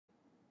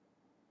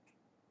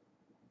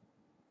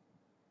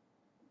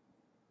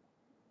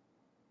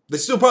They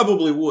still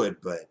probably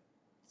would, but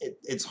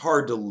it's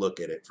hard to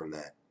look at it from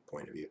that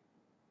point of view.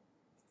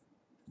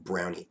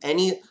 Brownie.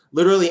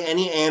 Literally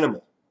any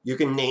animal, you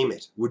can name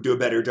it, would do a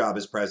better job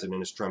as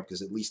president as Trump,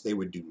 because at least they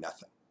would do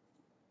nothing.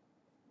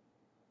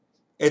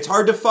 It's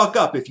hard to fuck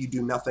up if you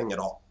do nothing at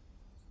all.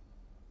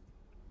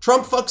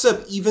 Trump fucks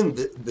up even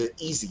the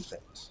easy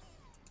things.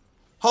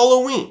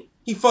 Halloween.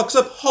 He fucks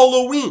up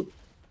Halloween.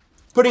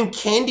 Putting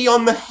candy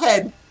on the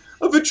head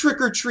of a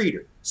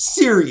trick-or-treater.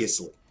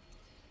 Seriously.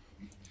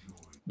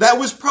 That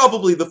was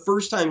probably the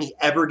first time he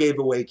ever gave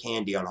away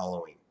candy on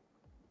Halloween.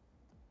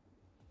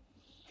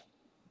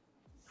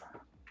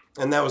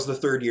 And that was the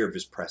 3rd year of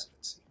his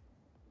presidency.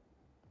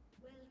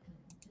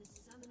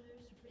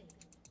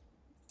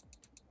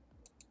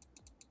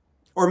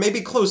 Or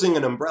maybe closing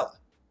an umbrella.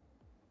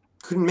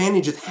 Couldn't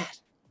manage that.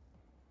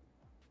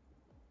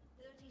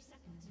 30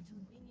 seconds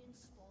until minions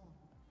spawn.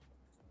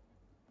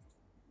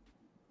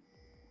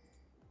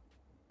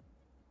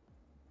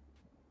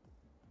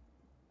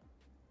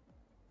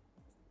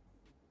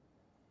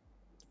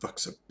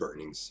 Fucks up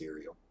burning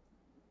cereal.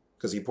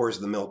 Because he pours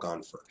the milk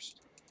on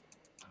first.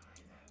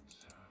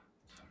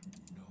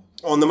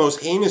 Oh, and the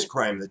most heinous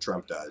crime that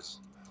Trump does.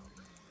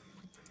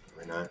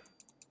 Why not?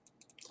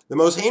 The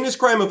most heinous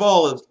crime of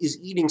all is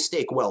eating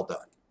steak well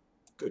done.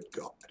 Good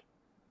God.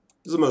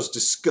 This is the most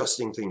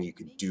disgusting thing you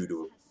could do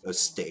to a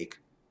steak.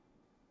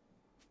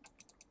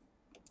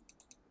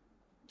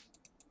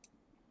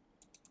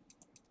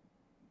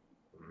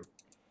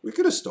 We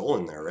could have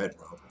stolen their red,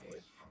 probably.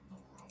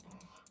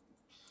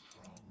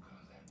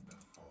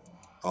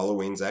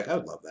 Halloween Zach, I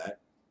would love that.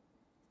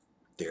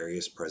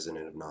 Darius,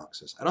 president of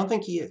Noxus. I don't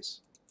think he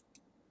is.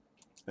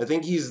 I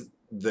think he's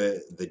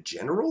the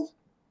general?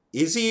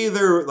 Is he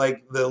either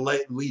like the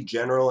lead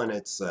general and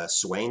it's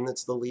Swain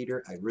that's the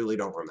leader? I really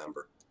don't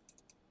remember.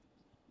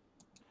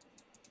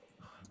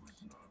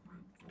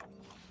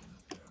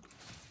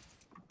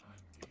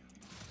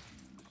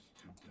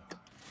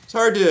 It's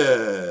hard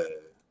to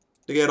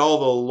get all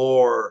the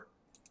lore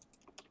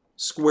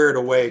squared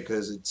away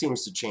because it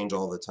seems to change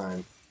all the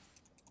time.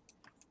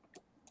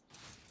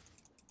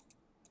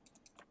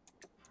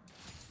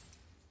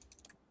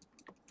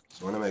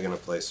 So when am I going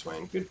to play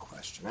Swain? Good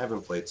question. I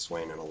haven't played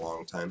Swain in a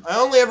long time. I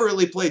only ever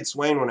really played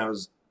Swain when I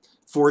was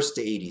forced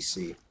to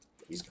ADC.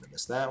 He's going to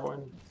miss that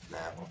one.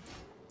 That one.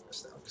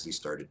 Miss that one because he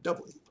started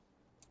W.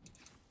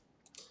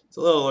 It's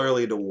a little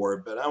early to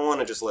ward, but I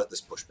want to just let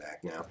this push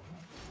back now.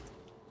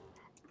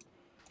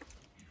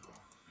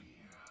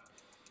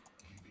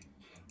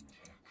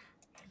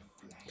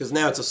 Because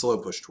now it's a slow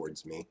push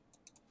towards me.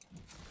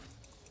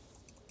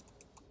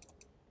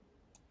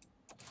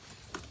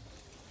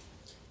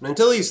 And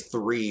until he's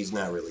 3, he's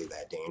not really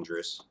that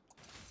dangerous.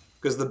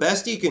 Because the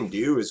best he can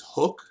do is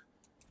hook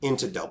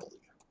into W.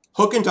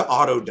 Hook into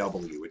auto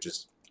W, which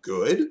is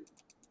good.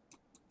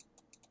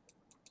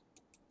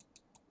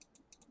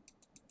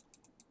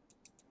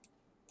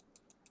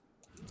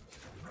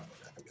 Probably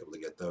not going to be able to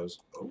get those.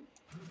 Oh.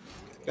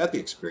 Got the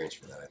experience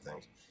for that, I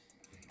think.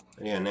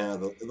 And yeah, now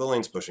the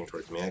lane's pushing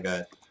towards me. I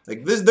got...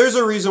 Like, there's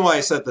a reason why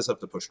I set this up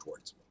to push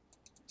towards me.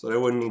 So that I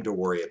wouldn't need to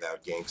worry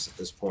about ganks at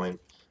this point.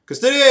 Because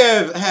today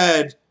I've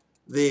had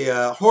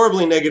the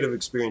horribly negative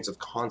experience of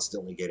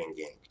constantly getting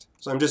ganked.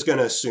 So I'm just going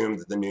to assume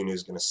that the Nunu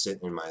is going to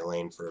sit in my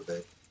lane for a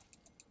bit.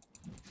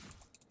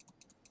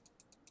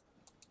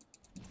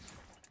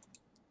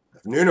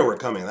 If Nunu were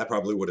coming, that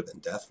probably would have been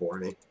death for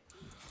me.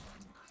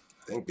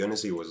 Thank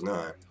goodness he was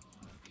not.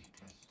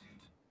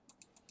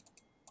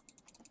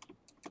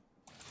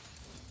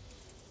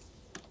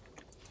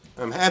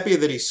 I'm happy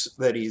that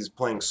he's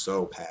playing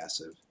so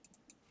passive.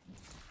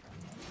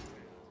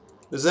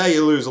 This is how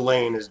you lose a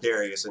lane as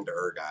Darius into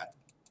Urgot.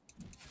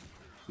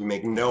 You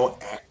make no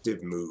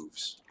active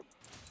moves.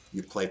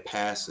 You play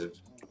passive.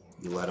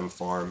 You let him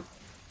farm.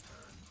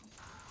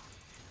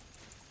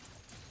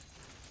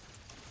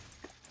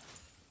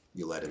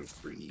 You let him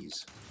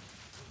freeze.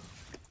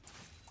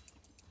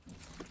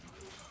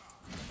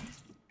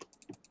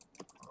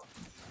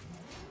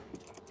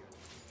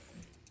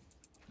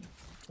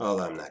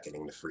 Although I'm not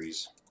getting to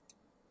freeze.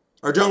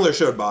 Our jungler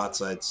showed bot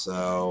side,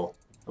 so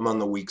I'm on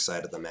the weak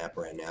side of the map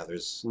right now.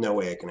 There's no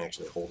way I can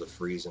actually hold a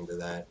freeze into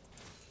that.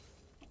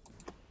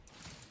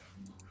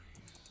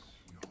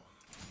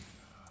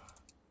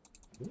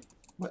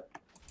 What?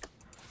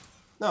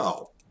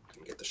 No.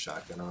 Couldn't get the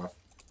shotgun off.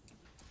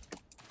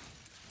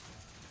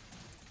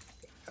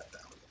 Cut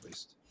that one at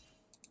least.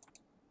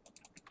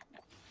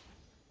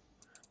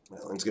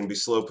 That going to be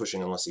slow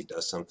pushing unless he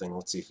does something.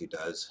 Let's see if he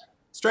does.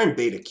 Let's try and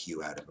bait a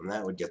Q out of him.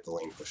 That would get the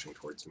lane pushing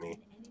towards me.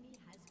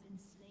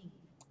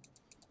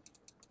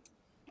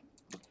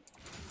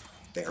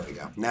 There we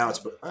go. Now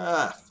it's...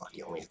 Ah, fuck,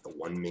 you only hit the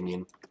one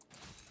minion.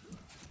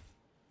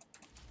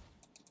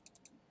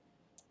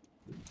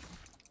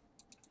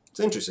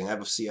 It's interesting. I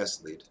have a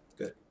CS lead.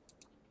 Good.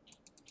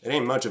 It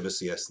ain't much of a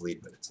CS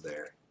lead, but it's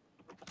there.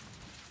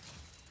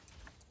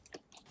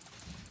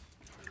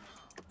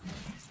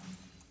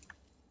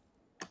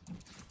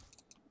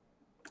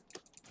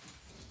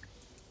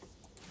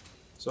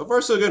 So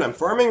far, so good. I'm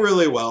farming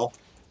really well.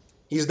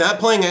 He's not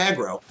playing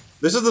aggro.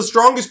 This is the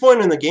strongest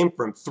point in the game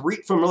from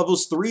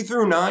levels 3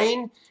 through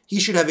 9. He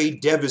should have a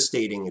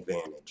devastating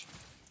advantage.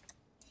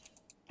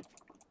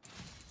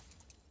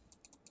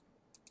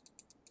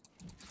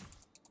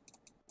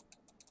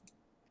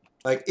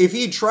 Like, if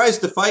he tries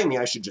to fight me,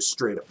 I should just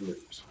straight up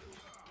lose.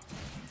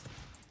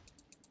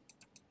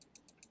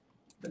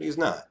 But he's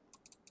not.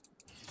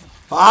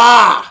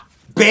 Ah!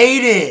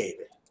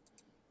 Baited!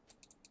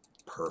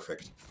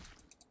 Perfect.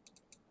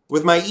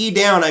 With my E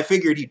down, I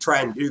figured he'd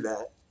try and do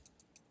that.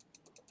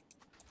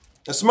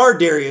 A smart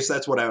Darius,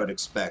 that's what I would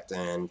expect,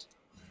 and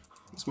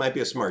this might be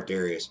a smart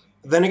Darius.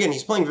 Then again,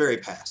 he's playing very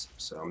passive,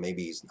 so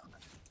maybe he's not.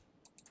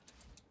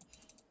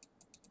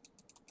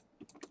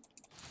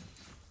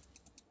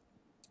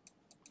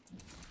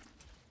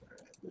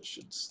 Alright, this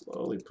should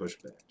slowly push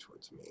back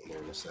towards me here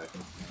in a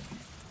second.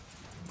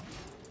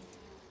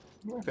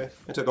 Okay,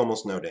 I took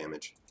almost no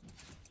damage.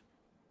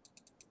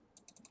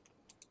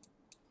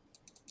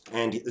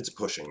 And it's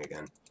pushing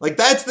again. Like,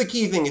 that's the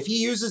key thing. If he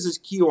uses his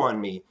Q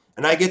on me,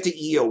 and I get to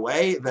E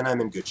away, then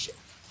I'm in good shape.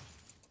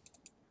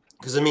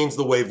 Because it means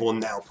the wave will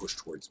now push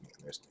towards me.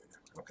 And there's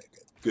okay,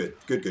 good.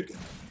 Good.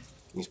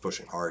 He's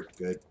pushing hard.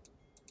 Good.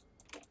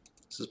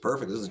 This is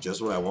perfect. This is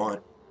just what I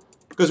want.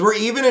 Because we're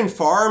even in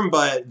farm,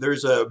 but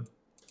there's a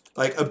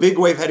big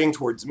wave heading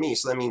towards me,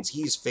 so that means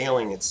he's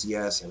failing at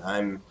CS, and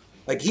I'm...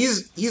 Like,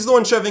 he's the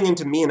one shoving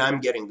into me, and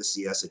I'm getting the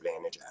CS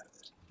advantage out of it.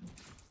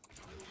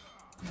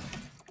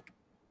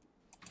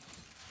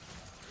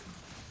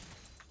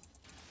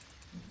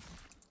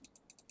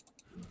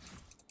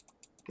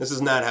 This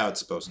is not how it's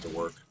supposed to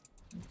work.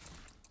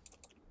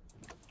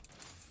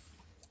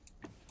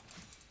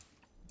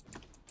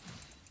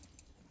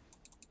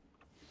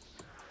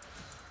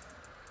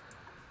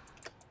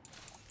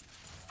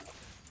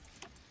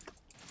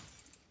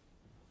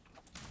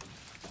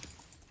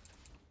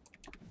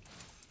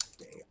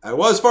 Dang it. I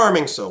was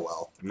farming so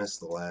well. I missed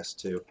the last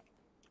two.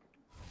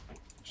 I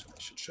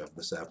should shove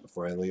this out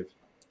before I leave.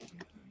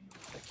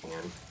 I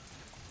can.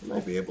 I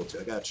might be able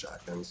to. I got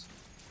shotguns.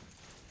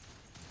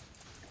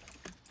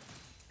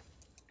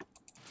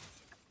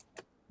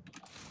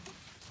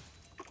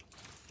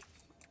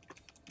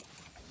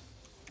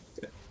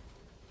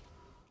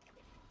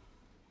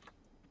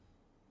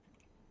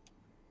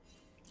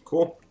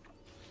 Cool.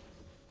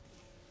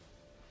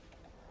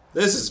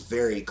 This is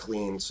very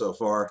clean so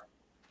far.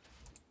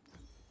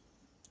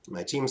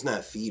 My team's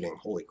not feeding.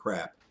 Holy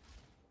crap.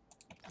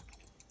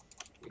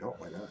 You know,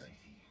 why not?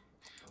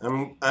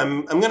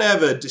 I'm gonna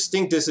have a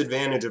distinct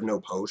disadvantage of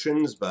no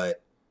potions,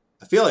 but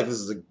I feel like this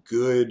is a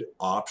good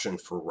option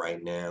for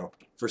right now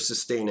for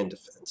sustain and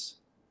defense.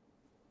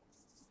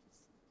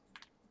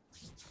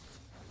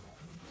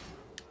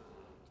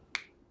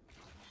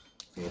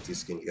 Fancy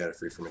skin, you got it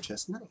free from a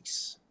chest.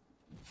 Nice.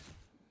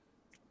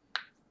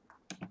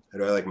 How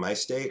do I like my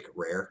steak?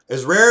 Rare.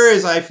 As rare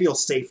as I feel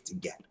safe to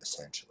get,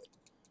 essentially.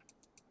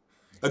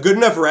 A good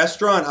enough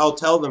restaurant, I'll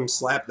tell them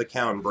slap the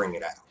cow and bring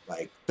it out.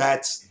 Like,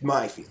 that's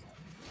my feeling.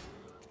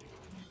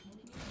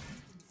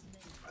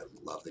 I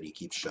love that he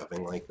keeps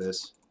shoving like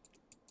this.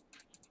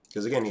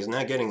 Because again, he's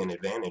not getting an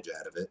advantage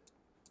out of it.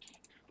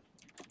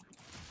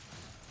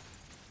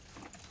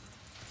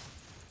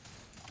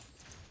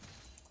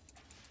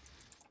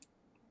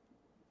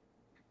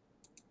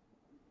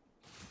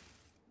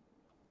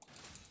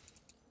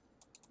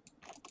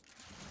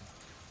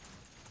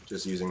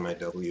 Just using my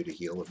W to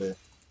heal a bit.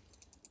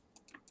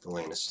 The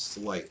lane is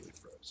slightly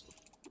frozen.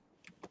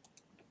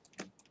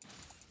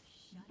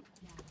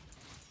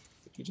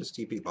 Did he just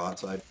TP bot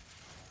side?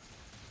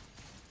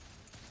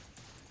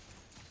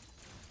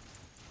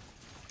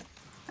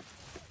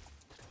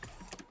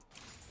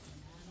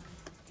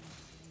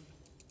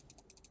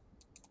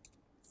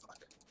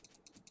 Fuck.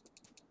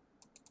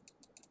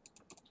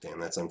 Damn,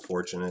 that's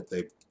unfortunate.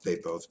 They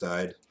both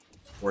died.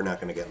 We're not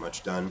going to get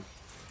much done.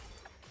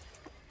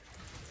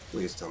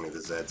 Please tell me the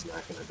Zed's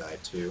not going to die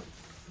too.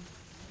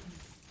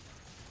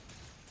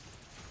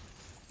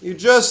 You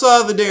just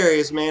saw the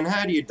Darius, man.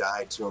 How do you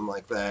die to him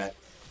like that?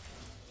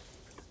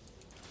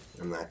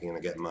 I'm not going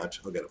to get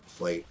much. I'll get a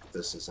plate.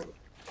 This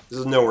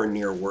is nowhere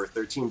near worth.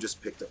 Their team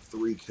just picked up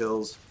 3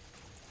 kills.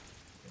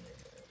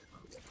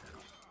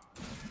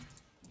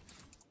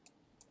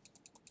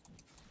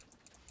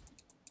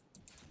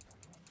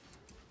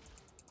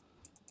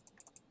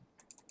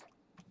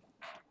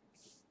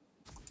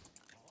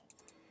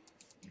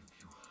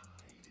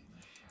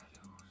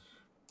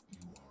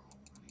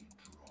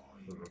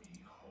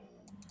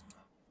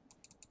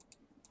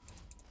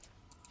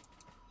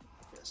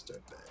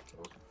 Start back.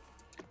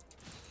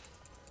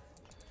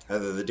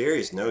 Either the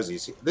Darius knows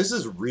he's... This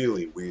is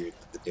really weird.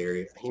 The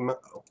Darius...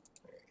 Oh,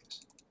 there he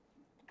is.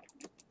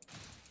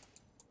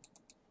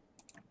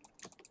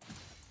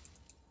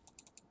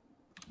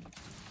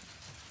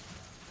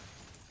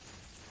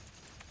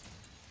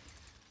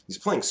 He's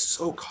playing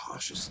so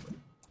cautiously.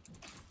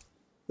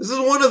 This is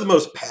one of the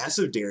most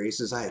passive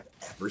Dariuses I have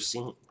ever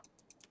seen.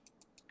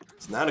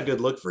 It's not a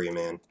good look for you,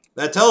 man.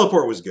 That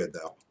teleport was good,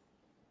 though.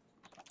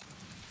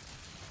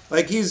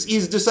 Like,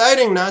 he's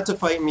deciding not to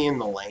fight me in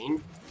the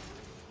lane.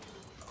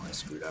 I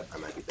screwed up. I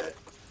might be dead.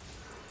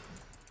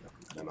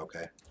 No, I'm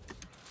okay.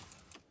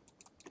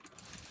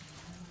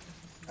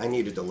 I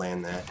needed to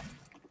land that.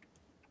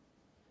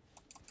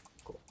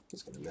 Cool.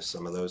 He's going to miss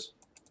some of those.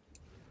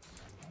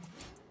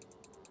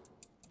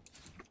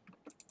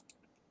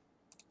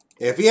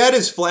 If he had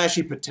his flash,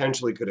 he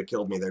potentially could have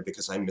killed me there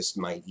because I missed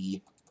my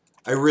E.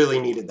 I really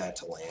needed that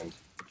to land.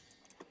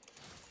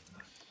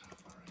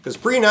 Because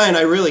pre-9,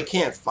 I really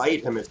can't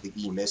fight him if the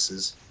E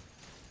misses.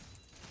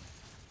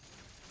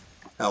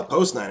 Hell,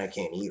 post-9, I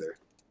can't either.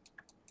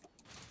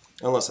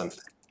 Unless I'm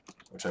fat,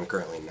 which I'm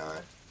currently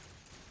not.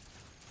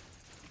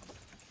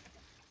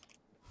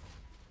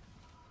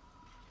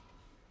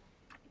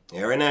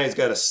 Yeah, right now he's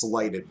got a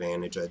slight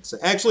advantage, I'd say.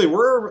 Actually,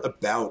 we're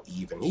about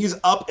even. He's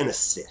up an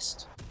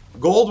assist.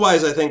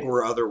 Gold-wise, I think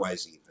we're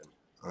otherwise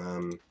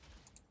even.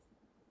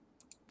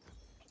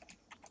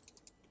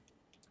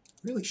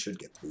 Really should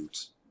get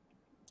boots.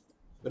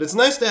 But it's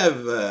nice to have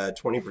 20%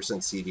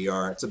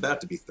 CDR. It's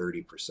about to be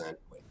 30%.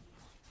 Wait.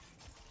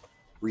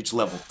 Reach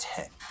level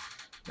 10.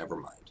 Never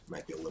mind.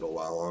 Might be a little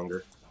while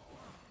longer.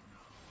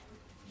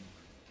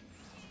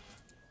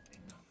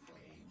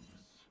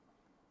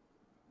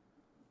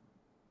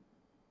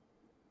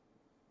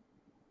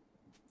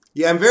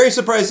 Yeah, I'm very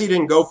surprised he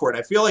didn't go for it.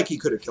 I feel like he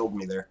could have killed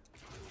me there.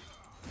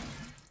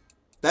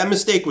 That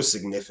mistake was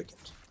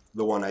significant.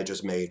 The one I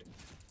just made.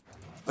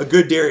 A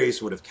good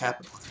Darius would have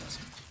capitalized.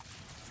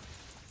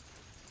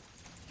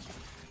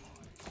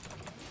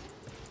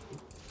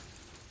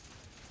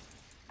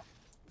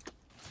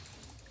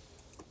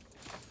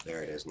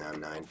 There it is, now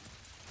 9.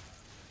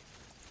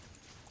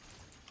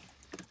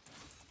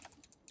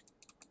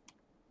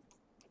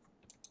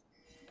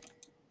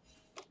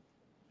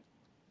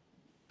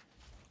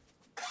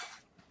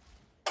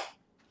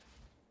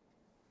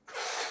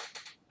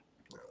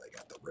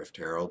 Rift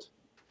Herald.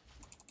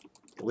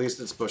 At least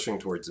it's pushing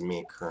towards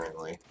me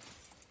currently.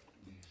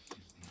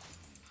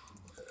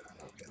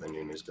 Okay, the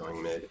Nunu's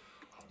going mid.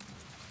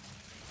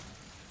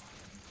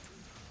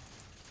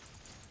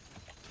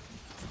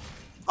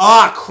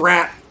 Ah,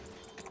 crap!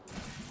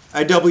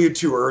 I W'd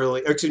too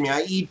early. Excuse me,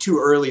 I E'd too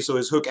early, so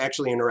his hook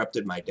actually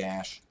interrupted my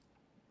dash.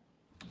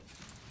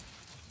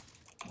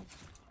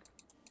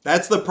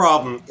 That's the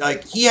problem.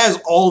 Like, he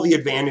has all the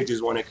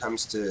advantages when it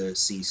comes to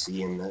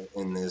CC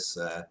in this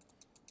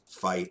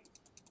fight.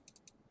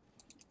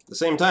 At the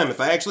same time, if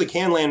I actually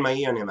can land my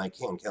E on him, I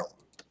can kill him.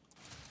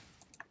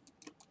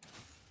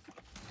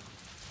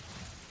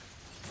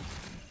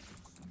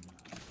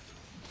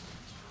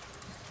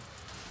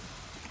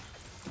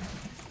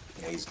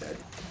 Yeah, he's dead.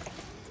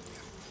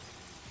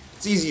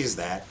 It's easy as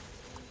that.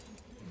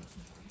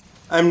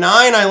 I'm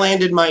 9, I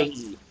landed my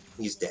E.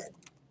 He's dead.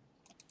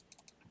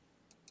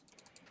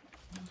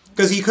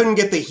 Because he couldn't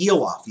get the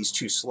heal off. He's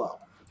too slow.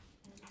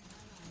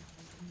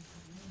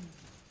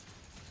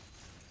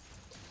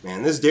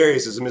 Man, this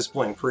Darius is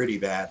misplaying pretty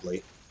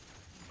badly.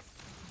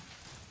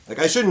 Like,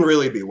 I shouldn't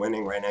really be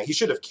winning right now. He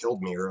should have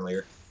killed me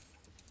earlier.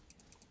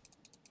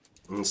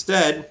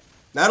 Instead,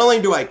 not only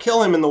do I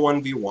kill him in the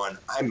 1v1,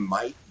 I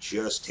might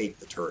just take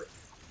the turret.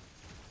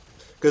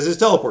 Because his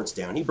teleport's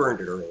down. He burned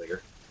it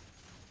earlier.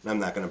 I'm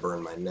not going to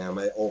burn mine now.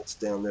 My ult's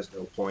down. There's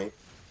no point.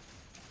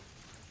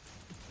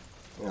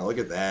 Yeah, look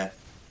at that.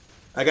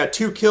 I got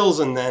 2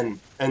 kills and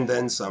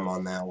then some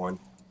on that one.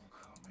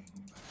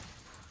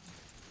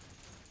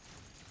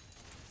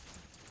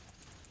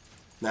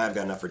 Now I've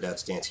got enough for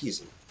Death's Dance. He's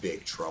in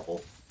big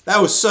trouble.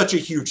 That was such a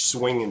huge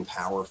swing in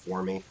power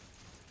for me.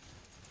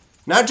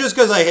 Not just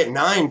because I hit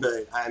 9,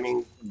 but, I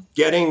mean,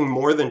 getting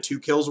more than 2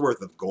 kills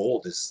worth of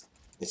gold is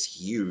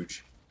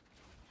huge.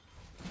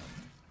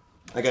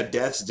 I got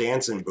Death's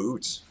Dance and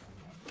boots.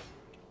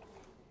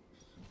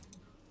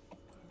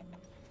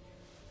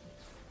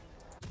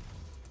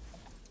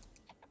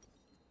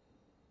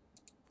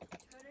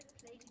 Turret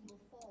plating will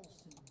fall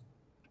soon.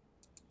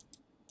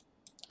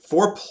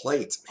 4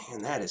 plates.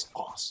 Man, that is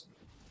awesome.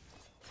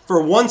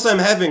 For once, I'm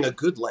having a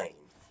good lane.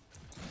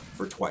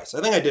 For twice.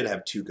 I think I did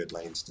have 2 good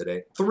lanes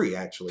today. 3,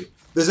 actually.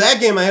 The Zag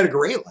game, I had a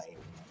great lane.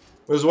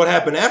 It was what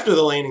happened after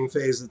the laning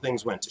phase that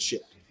things went to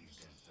shit.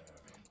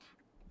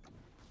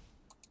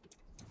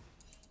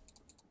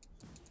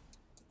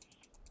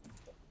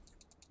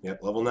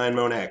 Yep, level 9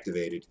 Moan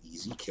activated.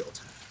 Easy kill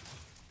time.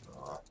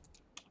 Aw.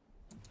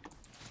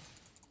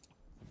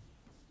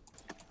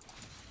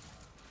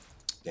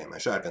 Damn, my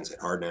shotgun's hit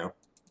hard now.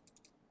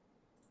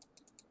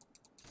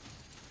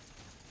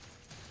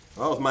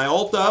 Well, with my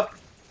ult up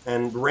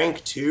and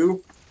rank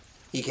 2,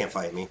 he can't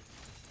fight me.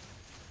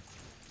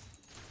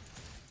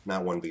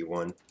 Not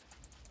 1v1.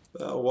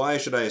 Why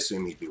should I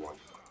assume he'd be 1v1?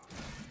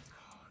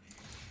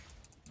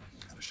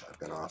 Got a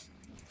shotgun off.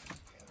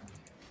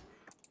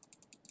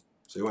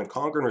 So he went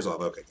Conquer and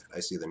Resolve. Okay, good.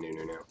 I see the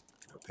Nunu now.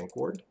 No pink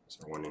ward. Is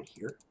there one in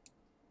here?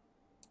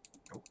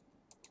 Nope.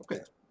 Okay.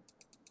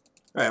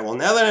 Alright, well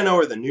now that I know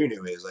where the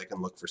Nunu is, I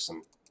can look for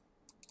some...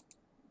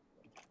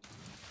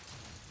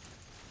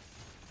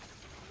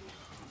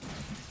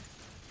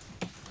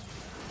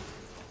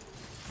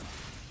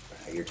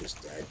 You're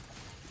just dead.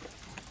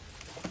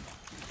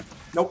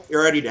 Nope, you're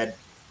already dead.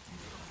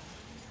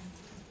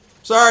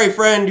 Sorry,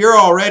 friend, you're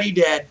already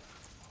dead.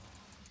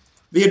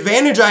 The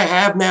advantage I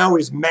have now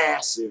is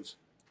massive.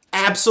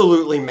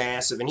 Absolutely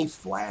massive, and he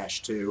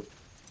flashed, too.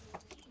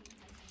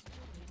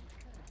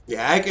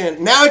 Yeah,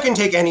 now I can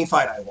take any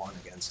fight I want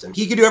against him.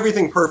 He can do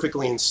everything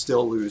perfectly and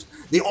still lose.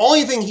 The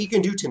only thing he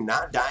can do to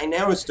not die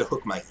now is to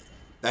hook my E.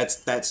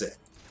 That's it.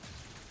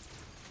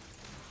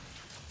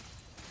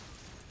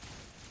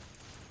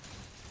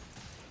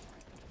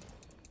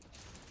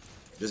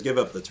 Just give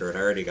up the turret. I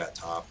already got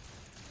top.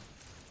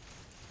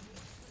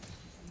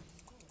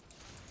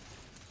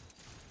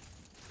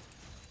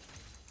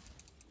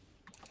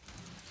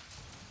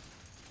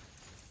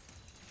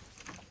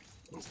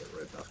 When's the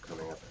red buff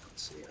coming up? I don't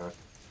see, huh?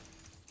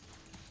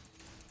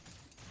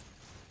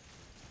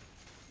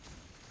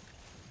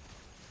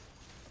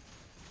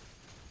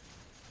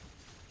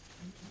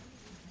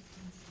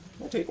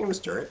 Am I taking this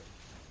turret?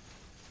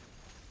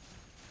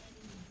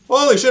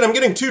 Holy shit, I'm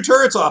getting 2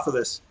 turrets off of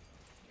this.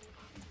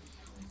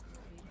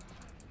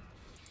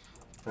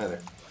 Hi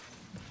there.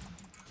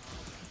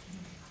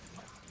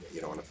 Yeah, you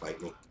don't want to fight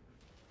me.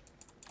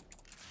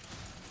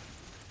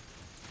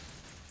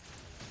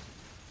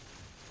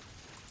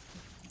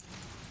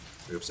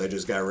 Oops, I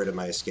just got rid of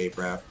my escape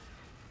route.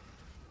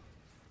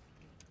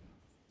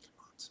 Come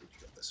on, so we can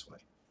go this way.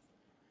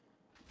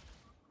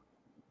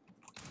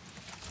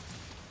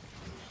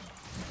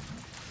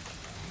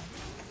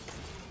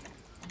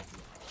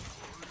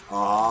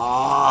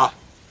 Ah,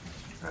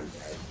 I'm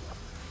dead.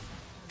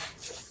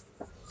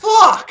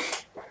 Fuck!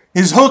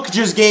 His hook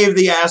just gave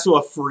the asshole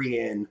a free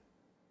in.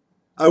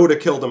 I would have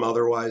killed him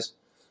otherwise.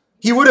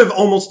 He would have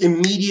almost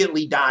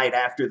immediately died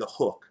after the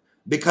hook,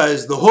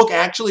 because the hook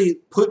actually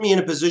put me in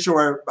a position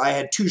where I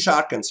had 2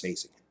 shotguns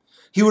facing him.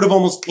 He would have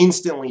almost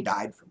instantly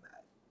died from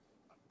that.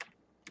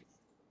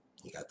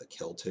 He got the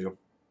kill too.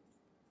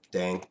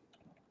 Dang.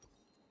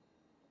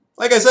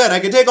 Like I said,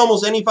 I could take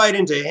almost any fight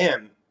into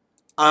him.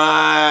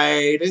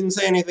 I didn't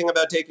say anything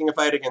about taking a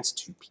fight against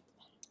 2 people.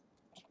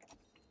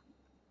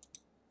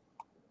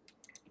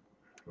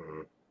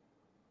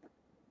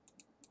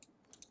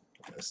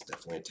 That's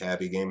definitely a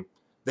tabby game.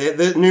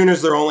 The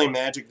Nooner's their only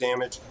magic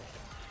damage.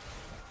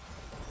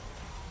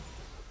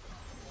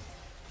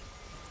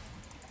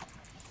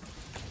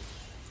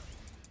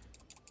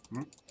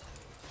 Oh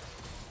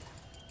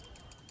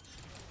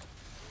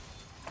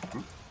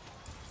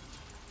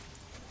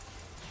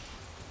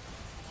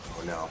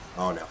no.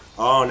 Oh no.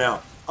 Oh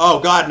no.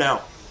 Oh god,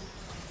 no.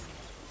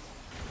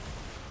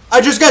 I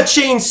just got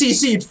chain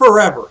CC'd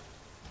forever.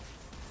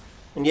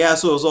 And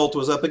Yasuo's ult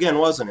was up again,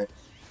 wasn't it?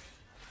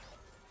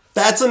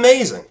 That's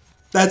amazing.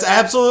 That's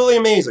absolutely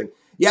amazing.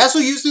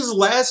 Yasuo used his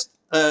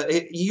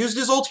he used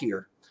his ult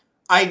here.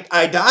 I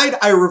died,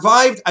 I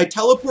revived, I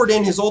teleport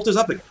in, his ult is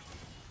up again.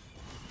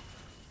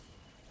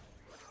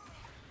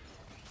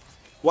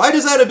 Why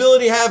does that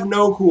ability have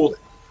no cooldown?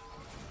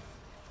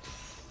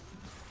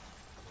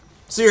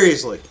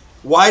 Seriously,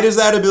 why does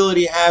that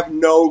ability have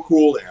no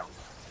cooldown?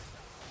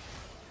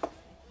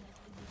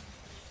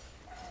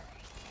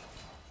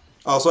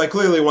 Also, I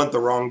clearly went the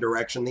wrong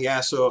direction. The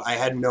Yasuo, I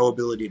had no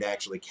ability to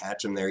actually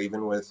catch him there,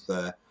 even with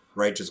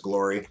Righteous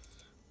Glory.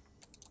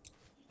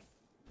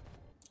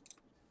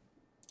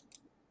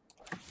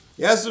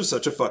 Yasuo's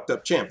such a fucked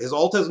up champ. His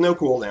ult has no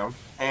cooldown,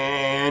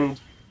 and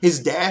his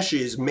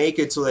dashes make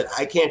it so that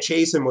I can't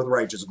chase him with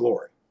Righteous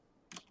Glory.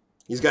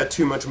 He's got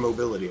too much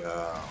mobility. Oh,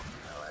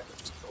 no, I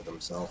just killed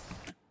himself.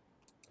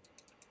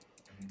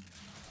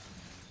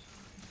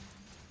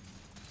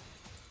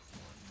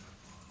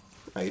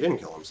 Oh, he didn't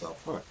kill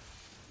himself, huh?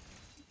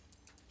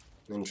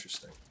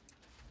 Interesting.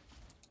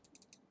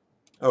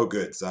 Oh,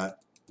 good.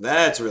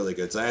 That's really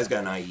good. Zaya's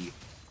got an IE.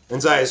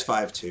 And Zaya's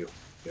 5-2.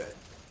 Good.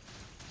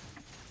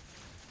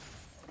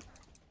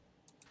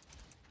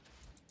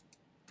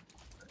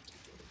 I'm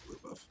taking the blue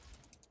buff.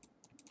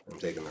 I'm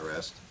taking the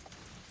rest.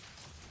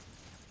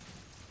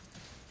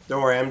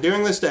 Don't worry, I'm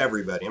doing this to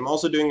everybody. I'm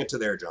also doing it to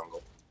their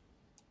jungle.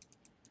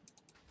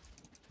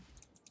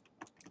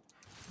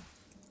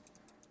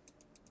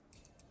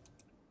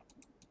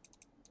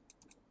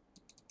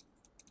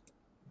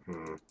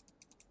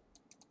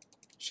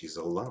 She's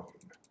alone.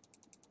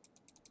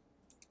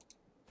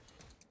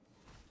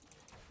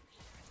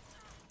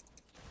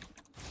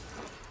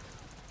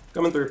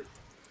 Coming through.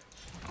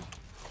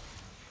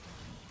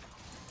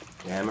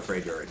 Yeah, I'm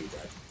afraid you're already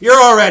dead.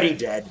 You're already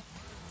dead.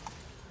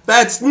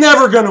 That's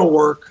never gonna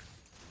work.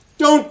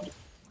 Don't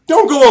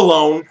go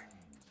alone.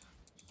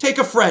 Take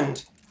a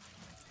friend.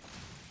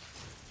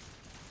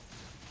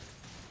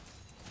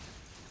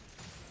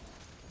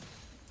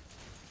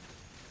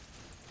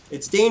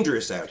 It's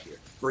dangerous out here.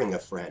 Bring a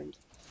friend.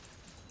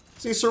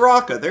 See,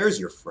 Soraka, there's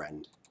your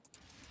friend.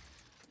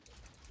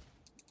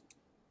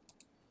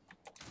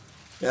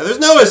 Yeah, there's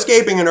no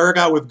escaping an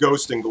Urgot with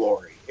Ghost and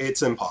Glory.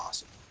 It's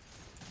impossible.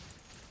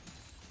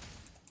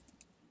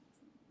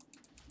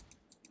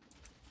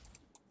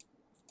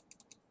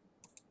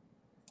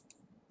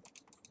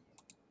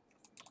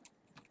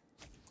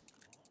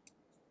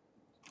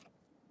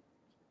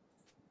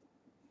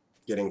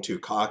 Getting too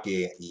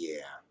cocky, yeah.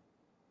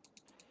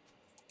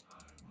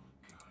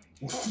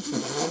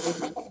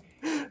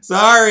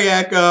 Sorry,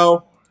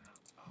 Echo.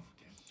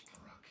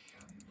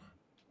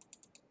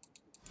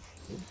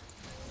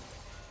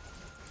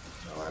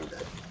 Oh, I'm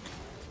dead.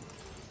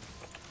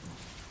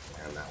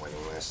 I'm not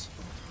winning this.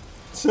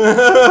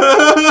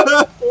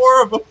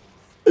 Horrible.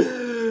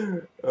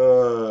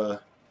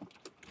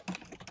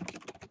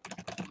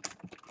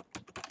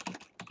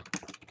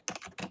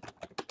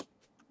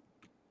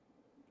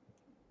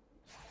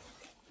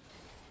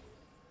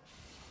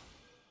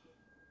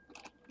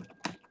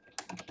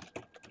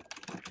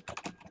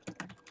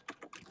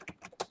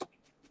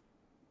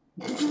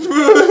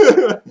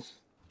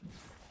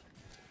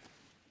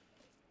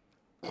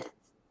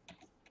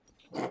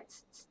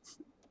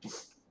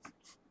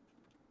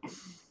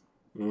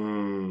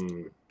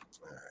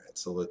 Alright,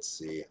 so let's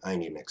see. I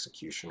need an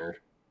Executioner.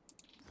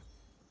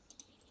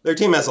 Their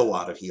team has a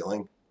lot of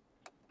healing.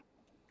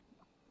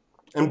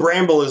 And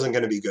Bramble isn't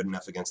going to be good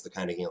enough against the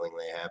kind of healing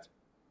they have.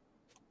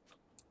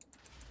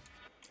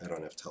 I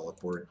don't have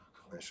Teleport.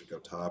 I should go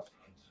top.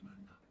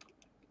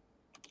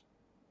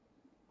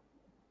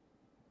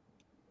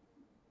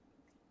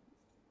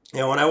 You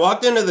know, when I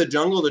walked into the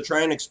jungle to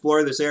try and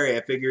explore this area,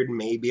 I figured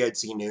maybe I'd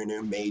see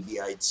Nunu, maybe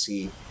I'd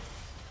see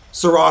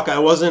Soraka. I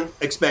wasn't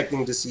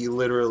expecting to see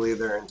literally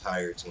their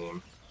entire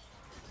team.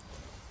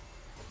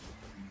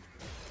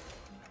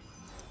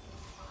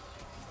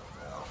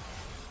 Well,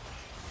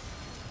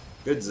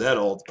 good Zed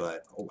ult,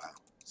 but oh wow.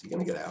 Is he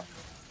gonna get out?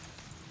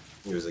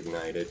 He was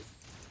ignited.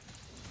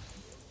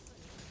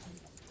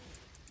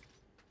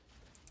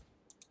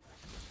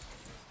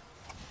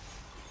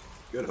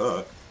 Good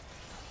hook.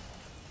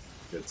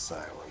 Good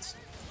silence.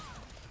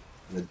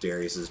 And the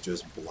Darius is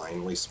just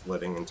blindly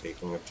splitting and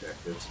taking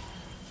objectives.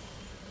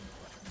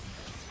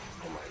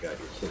 Oh my god,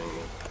 you're kidding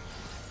me.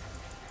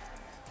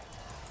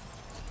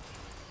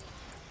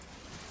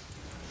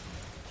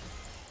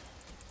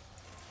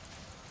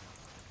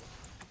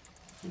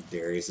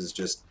 Darius is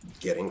just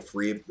getting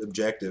free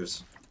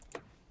objectives.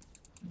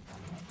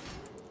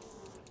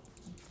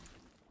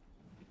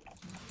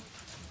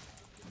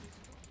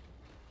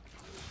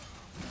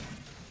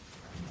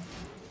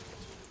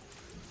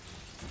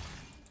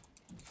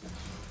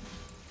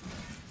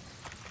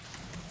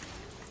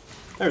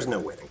 There's no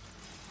winning.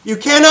 You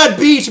cannot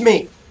beat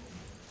me!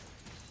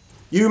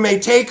 You may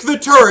take the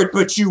turret,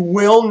 but you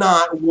will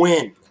not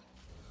win.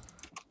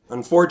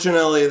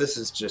 Unfortunately, this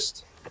is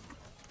just...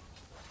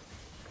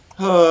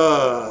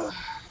 I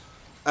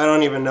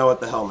don't even know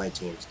what the hell my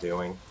team's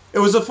doing. It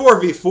was a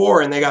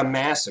 4v4 and they got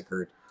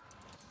massacred.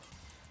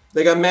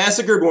 They got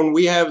massacred when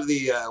we have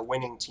the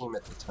winning team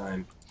at the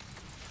time.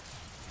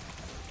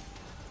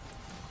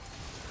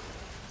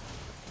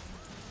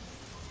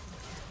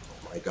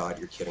 Oh my god,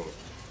 you're kidding me.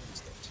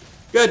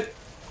 Good.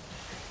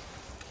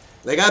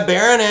 They got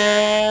Baron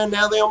and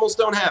now they almost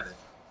don't have it.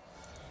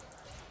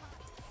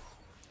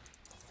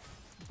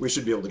 We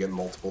should be able to get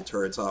multiple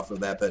turrets off of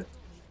that, but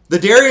the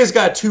Darius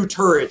got 2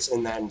 turrets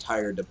in that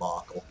entire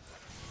debacle.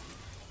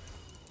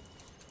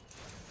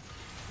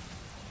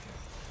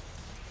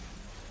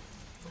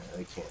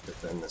 They can't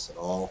defend this at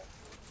all.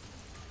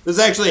 This is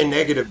actually a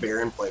negative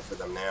Baron play for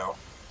them now.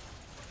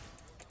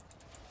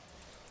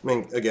 I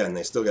mean, again,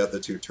 they still got the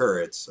 2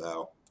 turrets,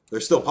 so they're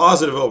still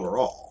positive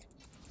overall.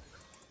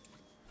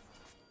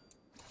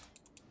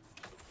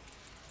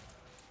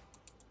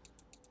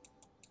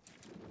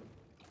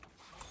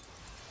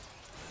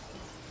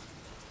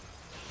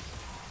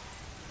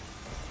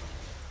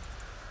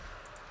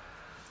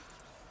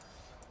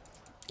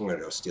 I'm gonna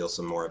go steal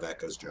some more of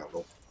Echo's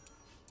jungle.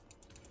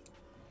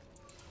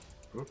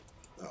 Oh,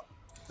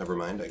 never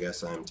mind. I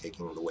guess I'm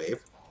taking the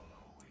wave.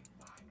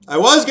 I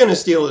was gonna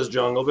steal his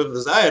jungle, but if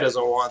the Xayah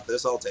doesn't want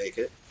this, I'll take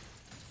it.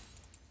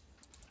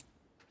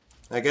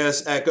 I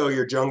guess, Echo,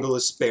 your jungle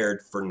is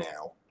spared for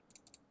now.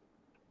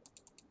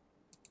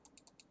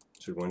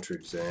 Should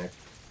one-trick Zac.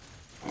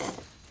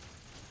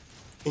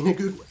 In a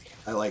good way.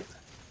 I like that.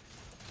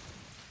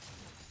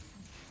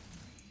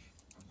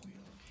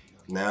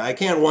 Now, I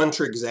can't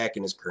one-trick Zac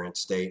in his current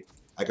state.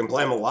 I can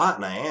play him a lot,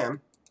 and I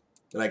am.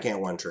 But I can't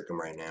one-trick him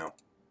right now.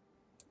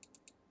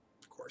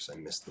 Of course, I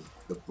missed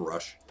the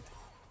brush.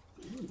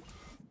 Ooh.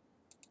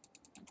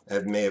 I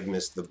may have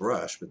missed the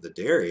brush, but the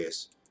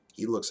Darius,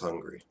 he looks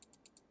hungry.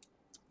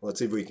 Let's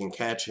see if we can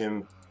catch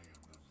him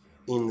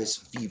in this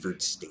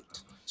fevered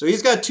state. So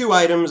he's got 2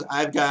 items.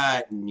 I've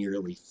got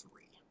nearly 3.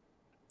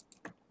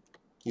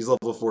 He's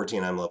level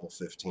 14. I'm level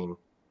 15.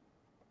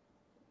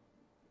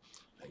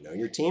 I know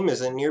your team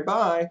isn't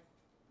nearby.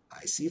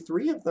 I see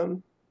 3 of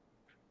them.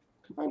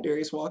 Come on,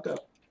 Darius, walk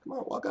up. Come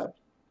on, walk up.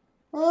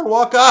 Come on,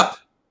 walk up!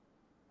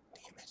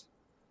 Damn it.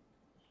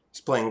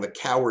 He's playing the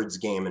coward's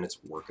game and it's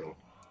working.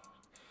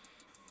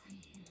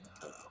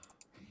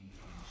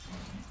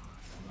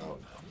 Oh no,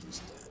 he's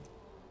dead.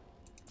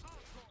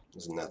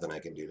 There's nothing I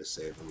can do to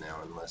save him now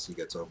unless he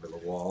gets over the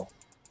wall.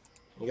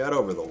 He got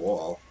over the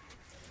wall.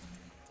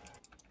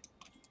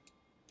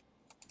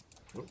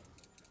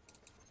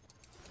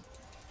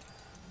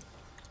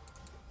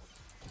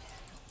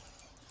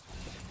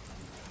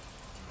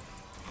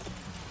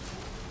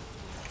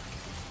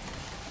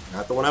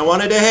 Not the one I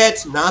wanted to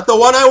hit! Not the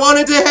one I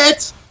wanted to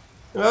hit!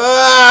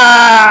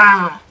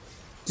 Ah!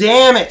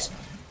 Damn it!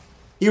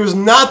 He was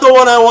not the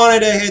one I wanted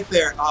to hit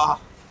there. Ah.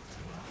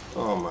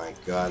 Oh my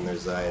god, and their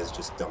Xayah is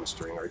just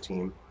dumpstering our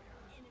team.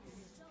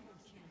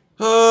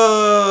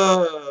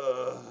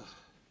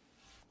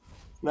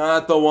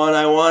 Not the one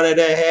I wanted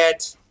to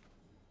hit.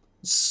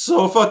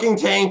 So fucking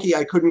tanky,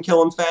 I couldn't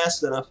kill him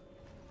fast enough.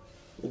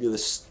 Look at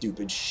this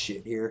stupid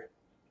shit here.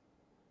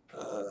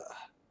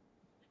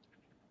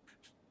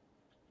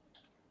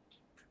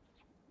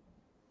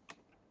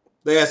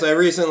 But yes, I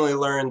recently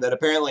learned that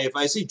apparently if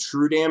I see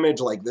true damage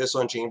like this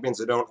on champions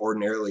that don't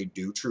ordinarily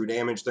do true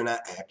damage, they're not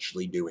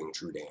actually doing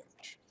true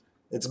damage.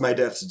 It's my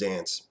death's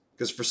dance.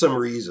 Because for some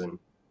reason,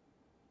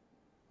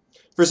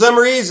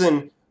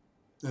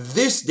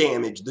 this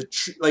damage,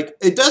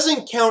 it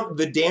doesn't count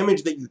the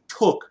damage that you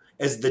took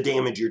as the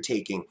damage you're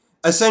taking.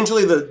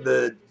 Essentially,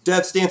 the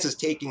death's dance is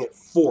taking it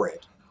for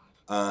it.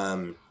 Hold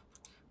on,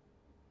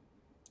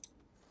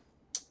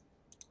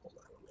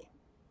 let me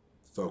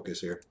focus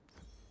here.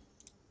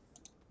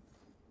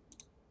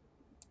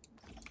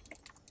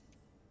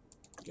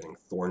 Getting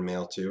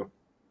Thornmail too.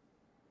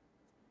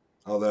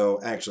 Although,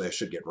 actually, I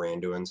should get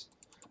Randuin's.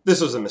 This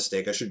was a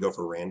mistake. I should go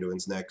for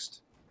Randuin's next.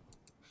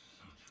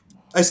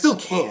 I still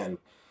can.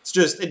 It's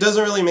just, it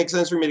doesn't really make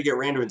sense for me to get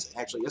Randuin's.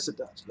 Actually, yes it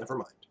does. Never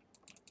mind.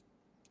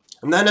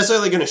 I'm not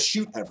necessarily going to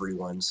shoot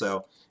everyone,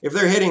 so if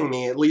they're hitting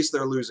me, at least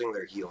they're losing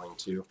their healing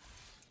too.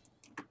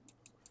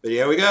 But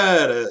yeah, we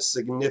got a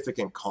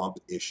significant comp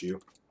issue.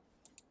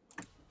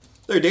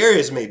 Their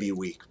Darius may be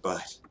weak,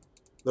 but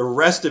the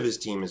rest of his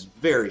team is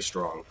very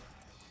strong.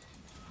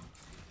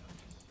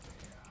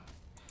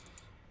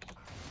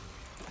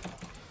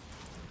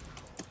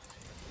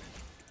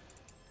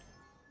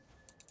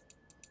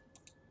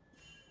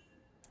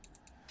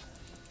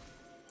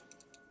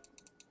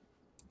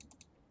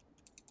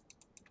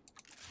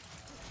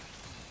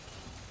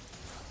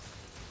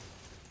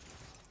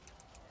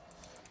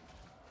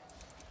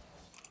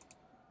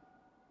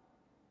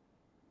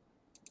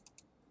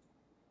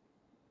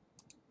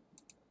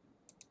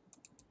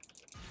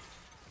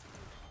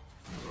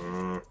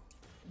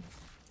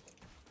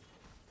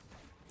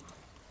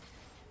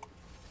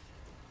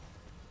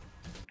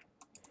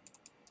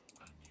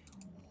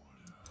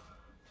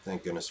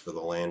 Thank goodness for the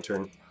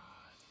lantern.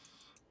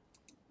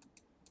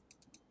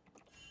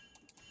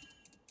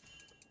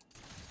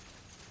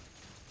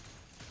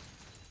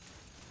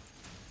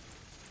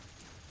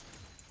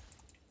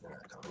 They're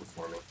not coming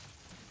for me.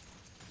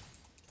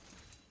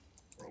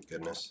 Thank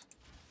goodness.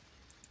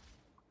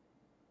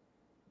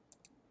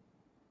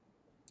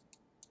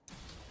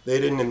 They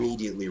didn't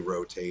immediately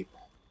rotate.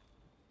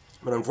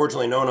 But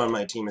unfortunately, no one on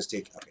my team is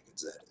taking... Okay, good,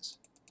 that is.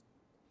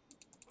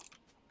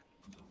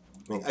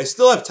 I mean, I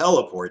still have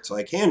teleport, so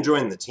I can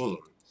join the team.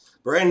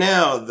 But right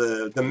now,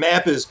 the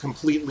map is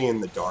completely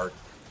in the dark.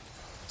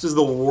 This is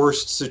the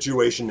worst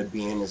situation to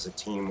be in as a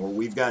team, where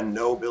we've got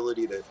no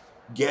ability to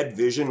get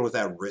vision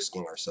without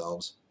risking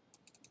ourselves.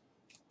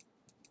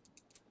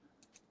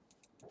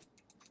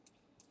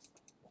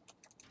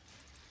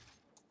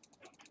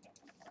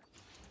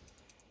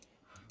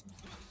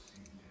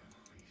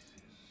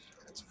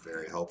 That's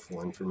very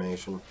helpful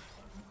information.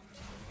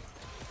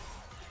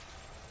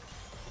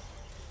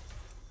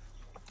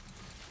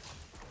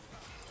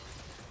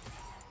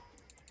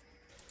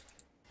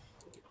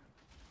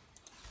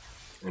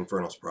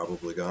 Infernal's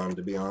probably gone,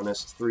 to be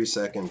honest. 3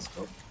 seconds.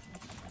 Oh.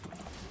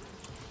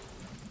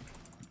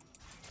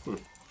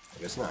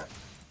 I guess not.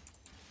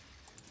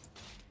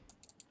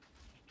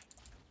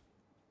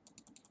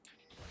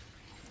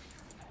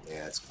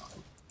 Yeah, it's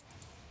gone.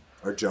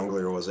 Our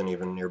jungler wasn't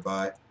even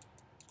nearby.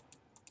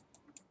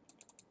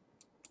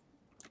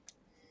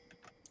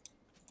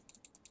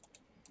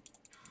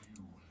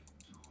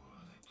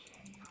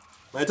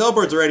 My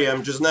teleport's ready.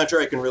 I'm just not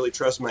sure I can really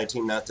trust my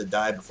team not to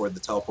die before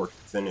the teleport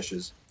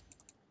finishes.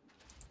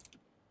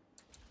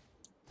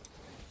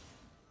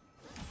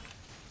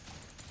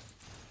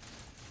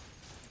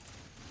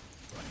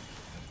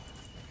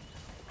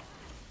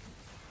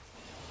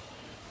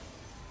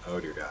 Oh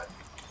dear God.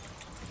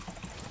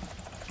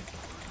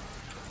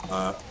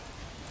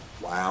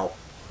 Wow.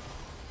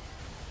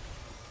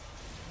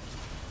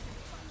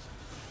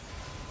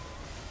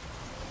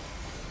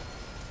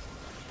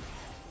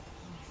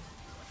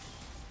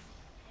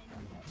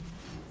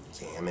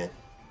 Damn it.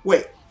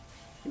 Wait.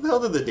 Who the hell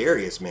did the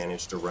Darius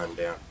manage to run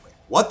down? Wait,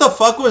 what the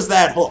fuck was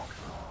that hook?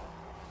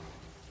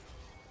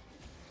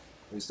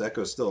 At least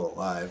Echo's still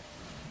alive.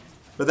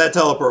 But that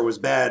teleport was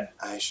bad.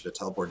 I should have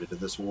teleported to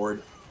this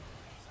ward.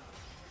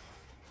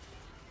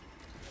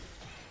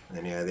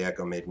 And yeah, the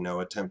Echo made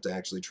no attempt to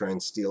actually try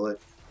and steal it.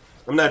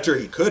 I'm not sure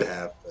he could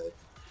have, but...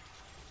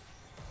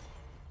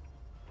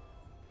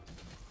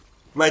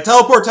 My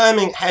teleport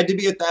timing had to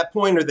be at that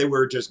point, or they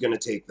were just going to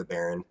take the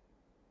Baron.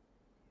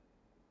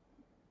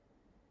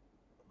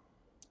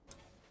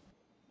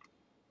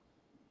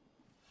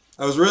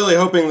 I was really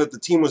hoping that the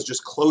team was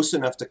just close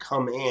enough to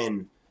come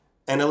in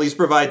and at least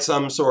provide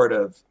some sort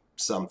of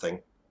something.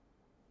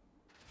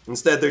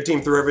 Instead, their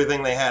team threw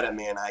everything they had at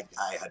me, and I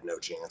had no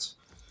chance.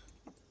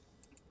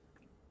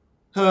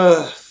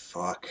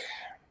 Fuck.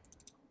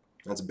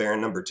 That's Baron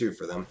number 2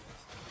 for them.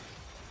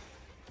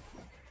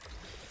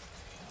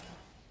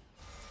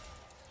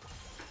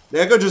 The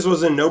Echo just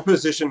was in no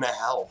position to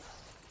help.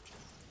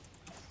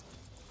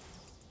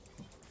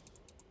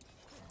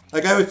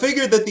 Like, I would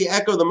figure that the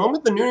Echo, the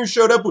moment the Nunu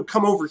showed up, would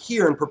come over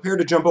here and prepare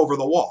to jump over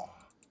the wall.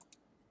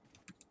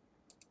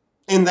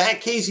 In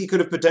that case, he could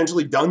have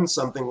potentially done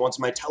something once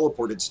my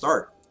teleport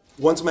started.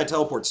 Once my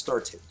teleport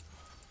started.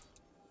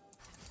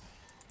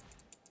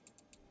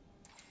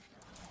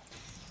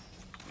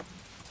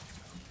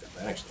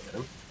 That actually hit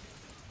him.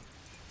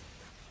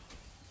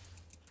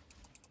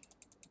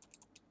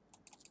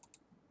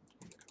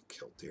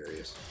 Kill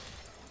Darius.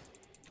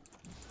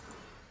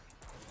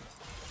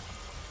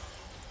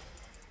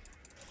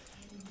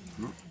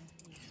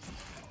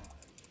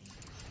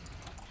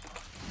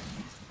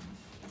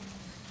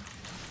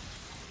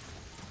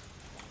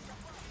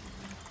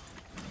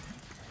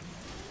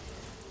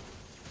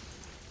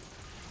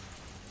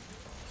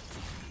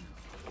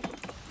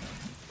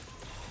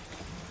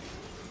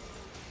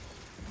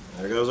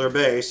 There goes our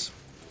base.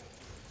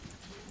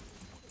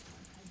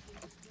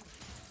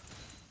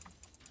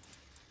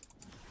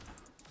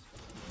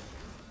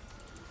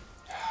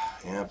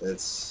 Yep,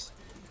 it's...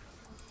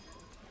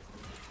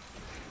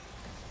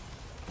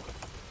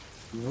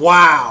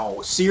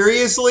 Wow!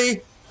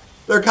 Seriously?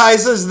 Their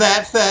Kai'Sa's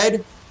that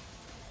fed?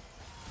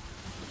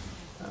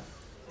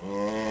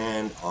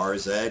 And our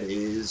Zed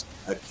is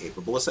a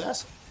capable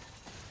assassin.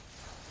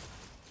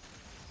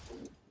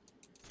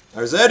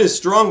 Our Zed is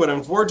strong, but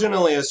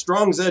unfortunately a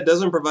strong Zed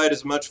doesn't provide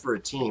as much for a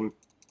team.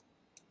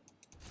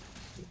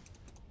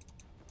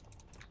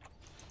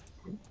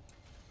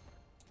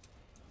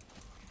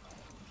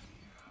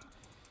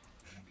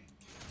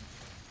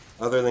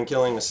 Other than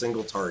killing a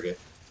single target.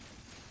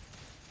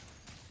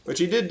 Which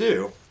he did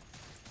do.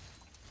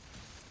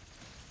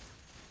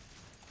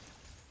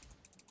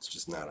 It's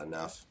just not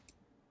enough.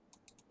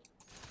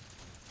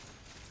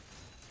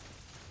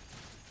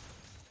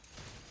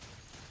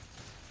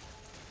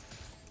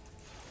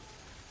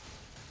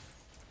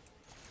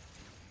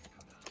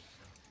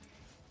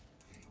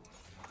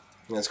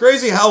 And it's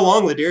crazy how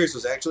long the Darius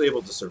was actually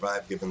able to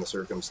survive given the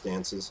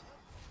circumstances.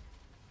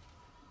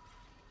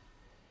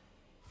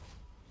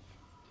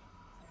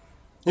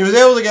 He was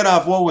able to get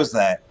off, what was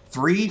that?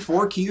 3,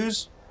 4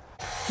 Qs?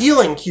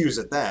 Healing Qs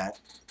at that.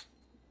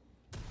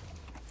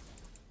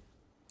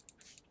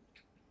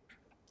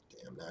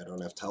 Damn, now I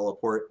don't have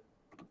teleport.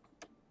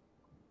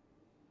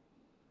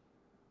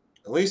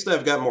 At least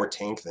I've got more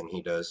tank than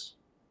he does.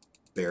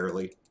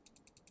 Barely.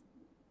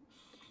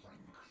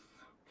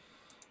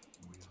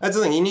 That's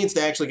the thing, he needs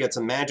to actually get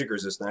some magic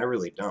resistance. I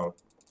really don't.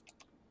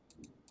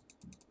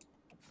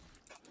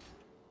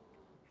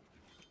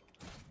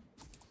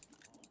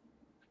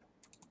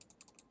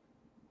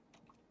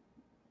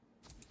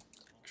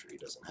 Make sure he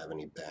doesn't have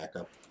any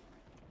backup.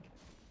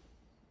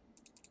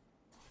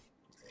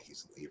 Yeah,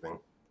 he's leaving.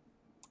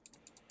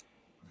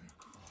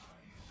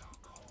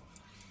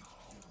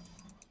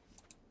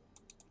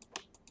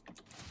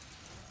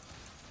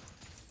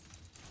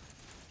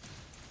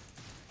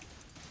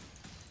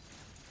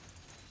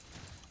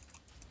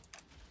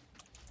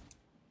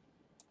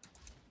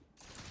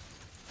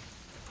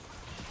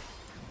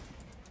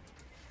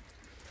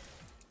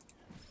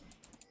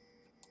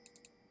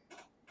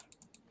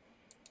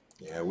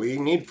 Yeah, we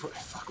need...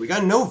 Fuck, we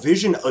got no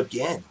vision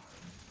again.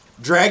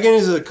 Dragon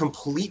is a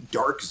complete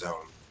dark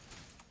zone.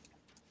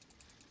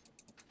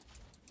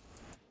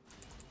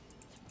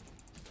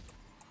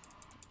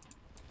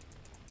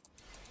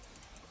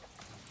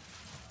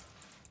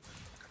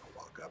 Gotta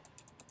walk up.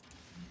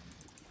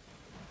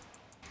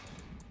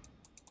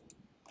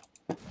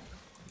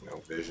 No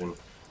vision.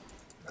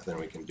 Nothing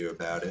we can do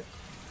about it.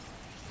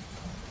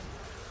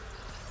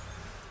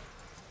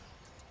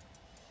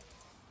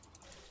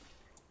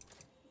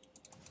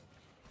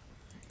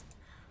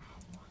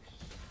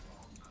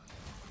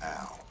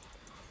 Ow.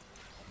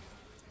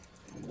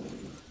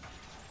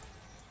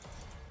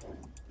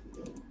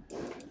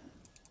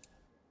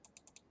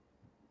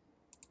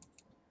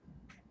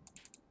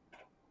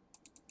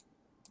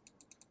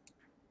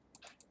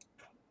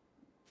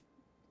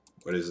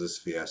 What is this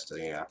Fiesta?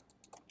 Yeah.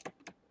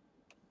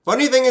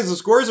 Funny thing is, the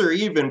scores are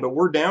even, but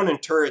we're down in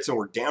turrets and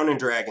we're down in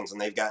dragons,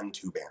 and they've gotten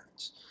 2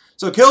 barons.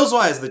 So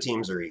kills-wise, the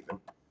teams are even.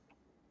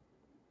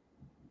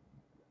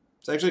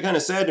 It's actually kind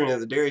of sad to me that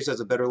the Darius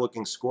has a better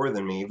looking score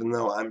than me, even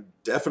though I'm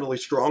definitely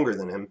stronger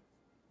than him.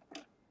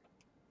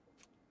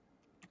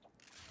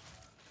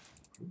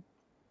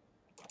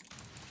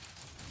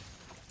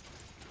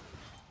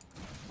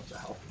 What the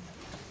hell?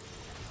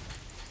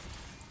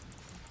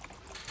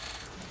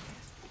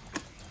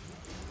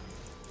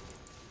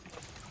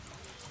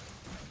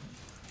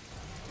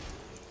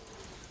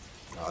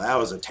 Oh, that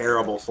was a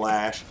terrible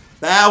flash.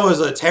 That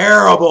was a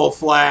terrible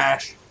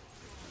flash.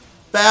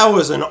 That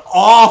was an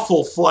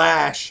awful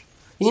flash.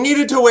 He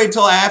needed to wait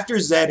till after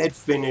Zed had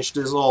finished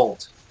his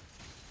ult.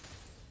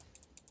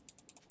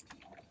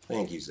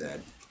 Thank you,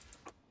 Zed.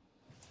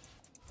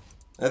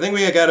 I think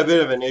we got a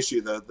bit of an issue,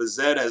 though. The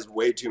Zed has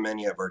way too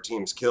many of our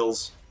team's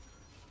kills.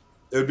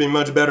 It would be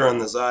much better on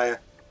the Xayah.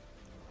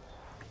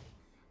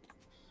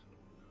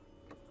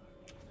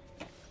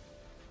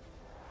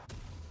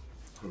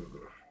 I really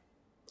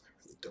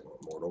don't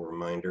want Mortal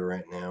Reminder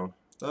right now,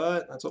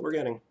 but that's what we're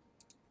getting.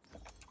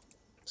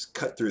 Just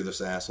cut through this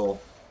asshole.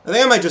 I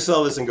think I might just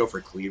sell this and go for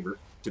Cleaver,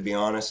 to be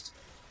honest.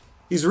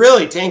 He's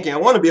really tanking. I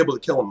want to be able to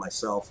kill him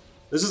myself.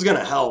 This is going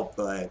to help,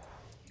 but...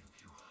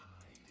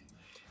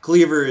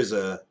 Cleaver is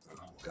a...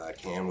 Oh, God,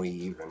 can we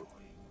even?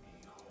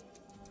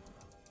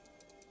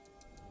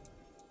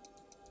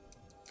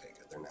 Okay,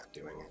 good, they're not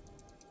doing it.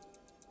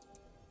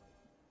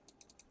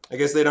 I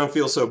guess they don't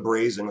feel so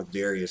brazen with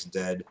Darius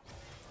dead.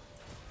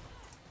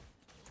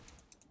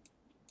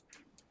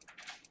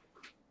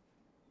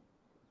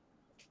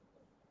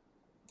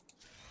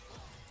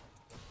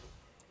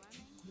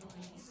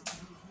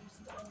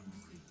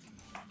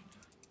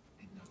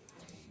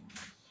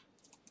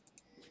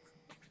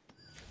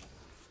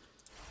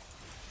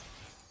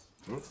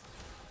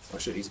 Oh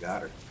shit, he's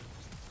got her.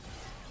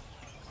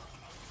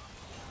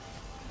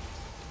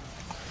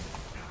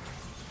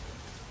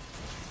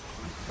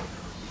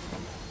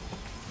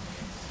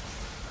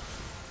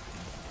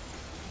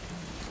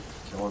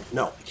 Kill him.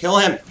 No, kill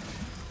him!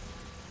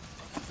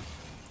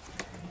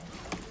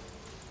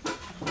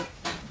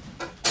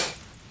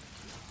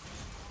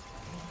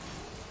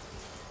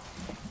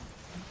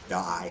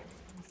 Die.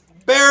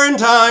 Baron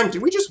time!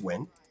 Did we just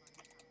win?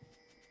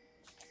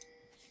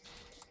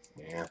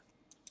 Yeah.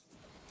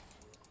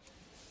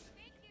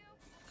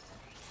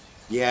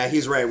 Yeah,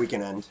 he's right, we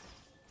can end.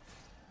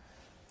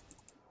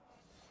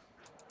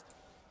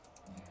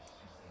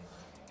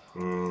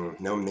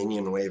 No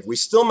minion wave. We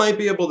still might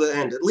be able to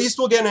end. At least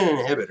we'll get an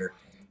inhibitor.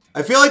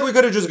 I feel like we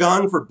could have just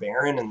gone for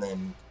Baron and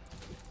then...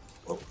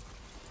 Whoa.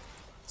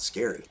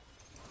 Scary.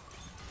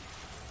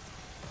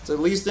 It's at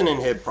least an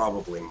inhib,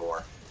 probably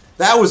more.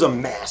 That was a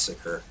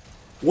massacre.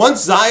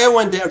 Once Xayah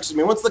went down, excuse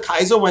me, once the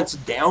Kai'Sa went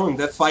down,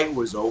 that fight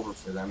was over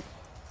for them.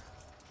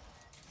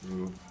 I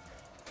don't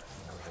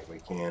think we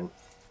can.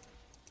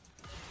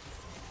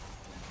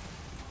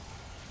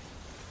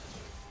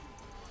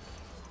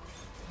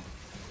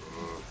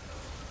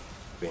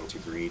 Being too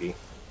greedy.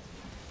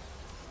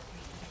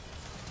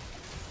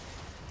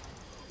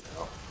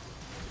 No.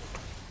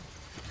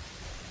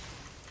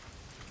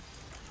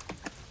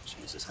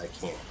 Jesus, I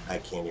can't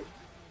even.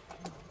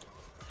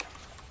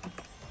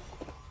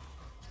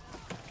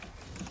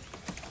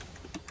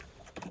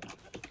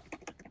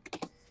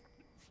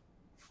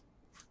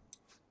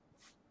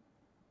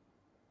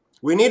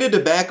 We needed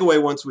to back away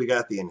once we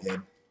got the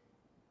inhib.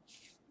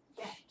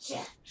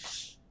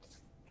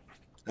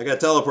 I got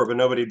teleport, but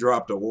nobody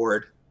dropped a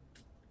ward.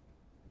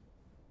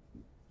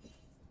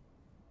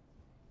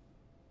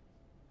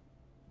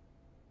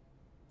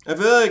 I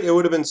feel like it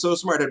would have been so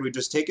smart had we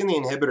just taken the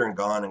inhibitor and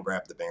gone and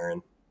grabbed the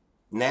Baron.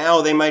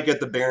 Now they might get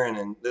the Baron,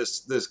 and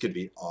this could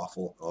be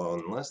awful.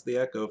 Oh, unless the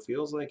Echo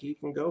feels like he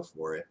can go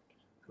for it.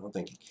 I don't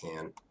think he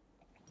can.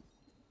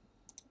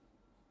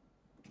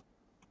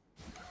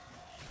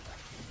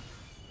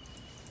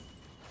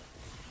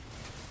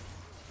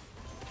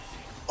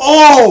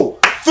 Oh!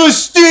 The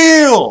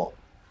steal!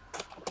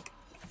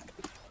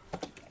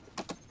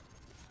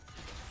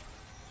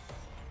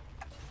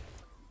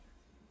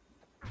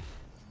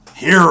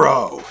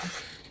 Hero!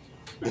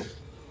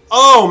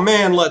 Oh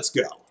man, let's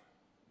go.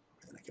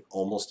 Man, I can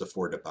almost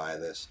afford to buy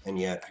this, and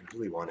yet I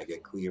really want to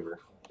get Cleaver.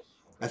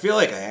 I feel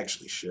like I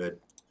actually should.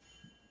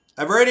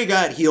 I've already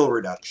got heal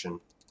reduction.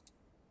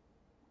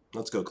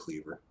 Let's go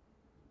Cleaver.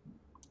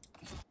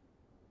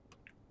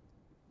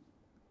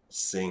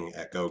 Sing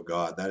Echo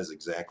God. That is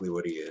exactly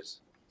what he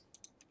is.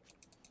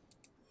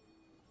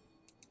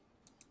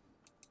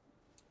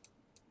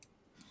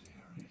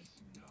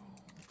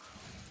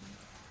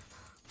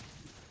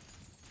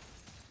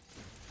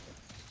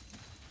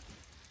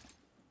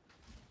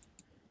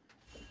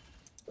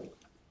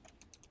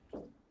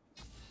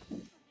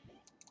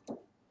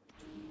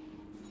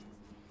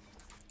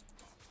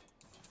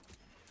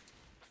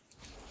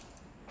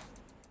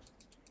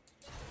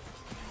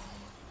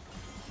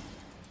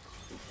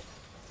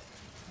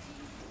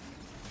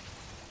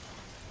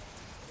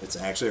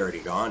 It's actually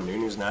already gone.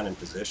 Nunu's not in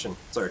position.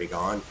 It's already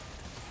gone.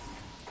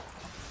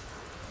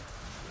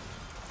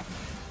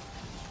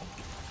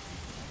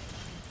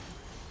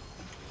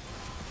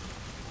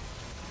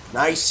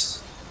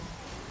 Nice.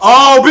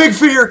 Oh, big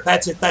fear.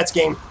 That's it. That's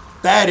game.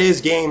 That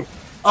is game.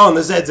 Oh, and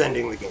the Zed's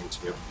ending the game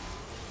too.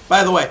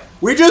 By the way,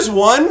 we just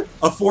won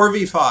a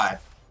 4v5.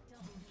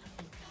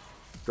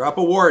 Drop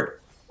a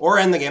ward. Or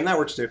end the game. That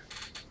works too.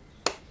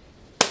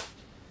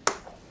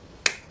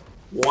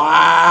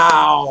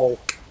 Wow.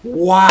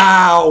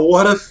 Wow,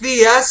 what a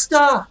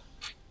fiesta!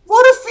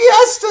 What a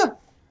fiesta!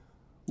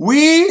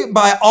 We,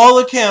 by all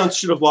accounts,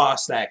 should have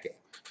lost that game.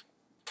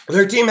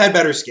 Their team had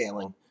better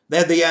scaling. They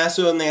had the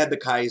Yasuo and they had the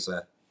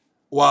Kai'Sa.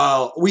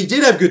 While we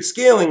did have good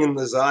scaling in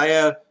the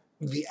Xayah,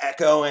 the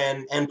Echo,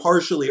 and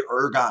partially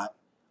Urgot.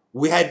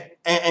 We had,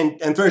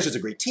 and Thresh is a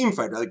great team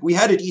fighter. Like, we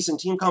had a decent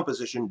team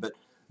composition, but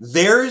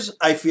Theirs,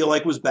 I feel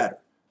like, was better.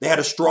 They had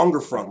a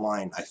stronger front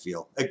line, I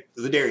feel. Like,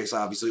 the Darius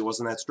obviously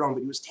wasn't that strong,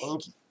 but he was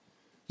tanky.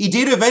 He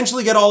did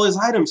eventually get all his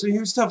items, so he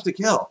was tough to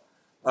kill.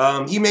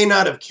 He may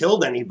not have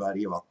killed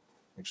anybody. Well,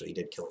 actually, he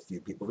did kill a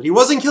few people, but he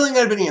wasn't killing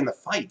anybody in the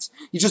fights.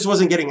 He just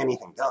wasn't getting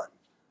anything done.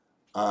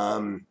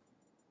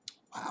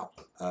 Wow.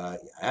 I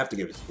have to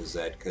give it to the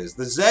Zed, because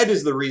the Zed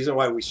is the reason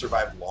why we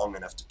survived long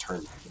enough to turn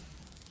that game.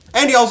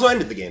 And he also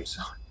ended the game,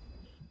 so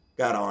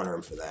gotta honor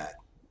him for that.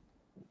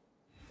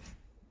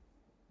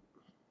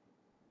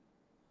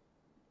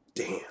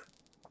 Damn.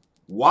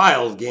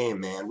 Wild game,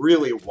 man.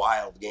 Really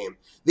wild game.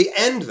 The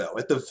end, though,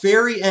 at the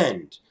very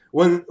end,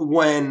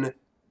 when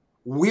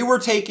we were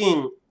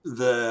taking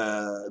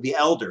the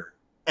Elder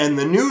and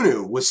the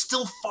Nunu was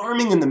still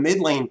farming in the mid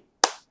lane,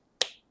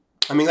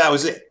 I mean, that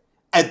was it.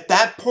 At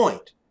that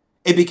point,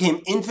 it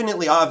became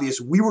infinitely obvious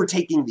we were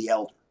taking the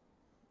Elder.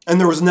 And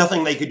there was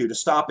nothing they could do to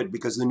stop it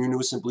because the Nunu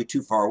was simply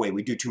too far away.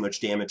 We do too much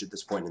damage at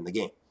this point in the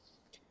game.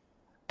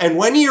 And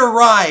when he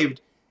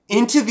arrived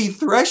into the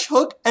Thresh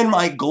Hook and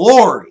my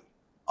glory,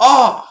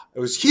 it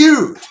was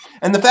huge.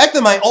 And the fact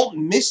that my ult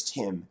missed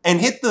him and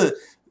hit the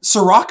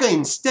Soraka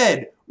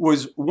instead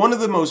was one of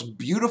the most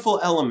beautiful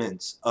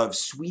elements of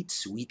sweet,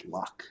 sweet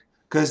luck.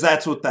 Because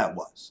that's what that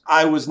was.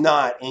 I was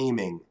not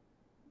aiming.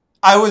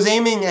 I was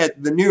aiming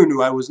at the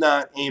Nunu. I was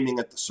not aiming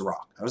at the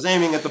Soraka. I was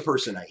aiming at the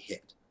person I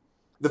hit.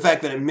 The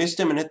fact that it missed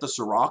him and hit the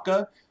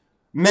Soraka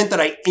meant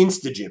that I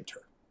insta-jibbed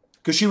her.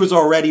 Because she was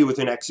already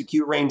within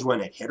execute range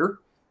when it hit her.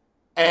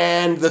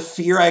 And the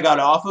fear I got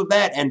off of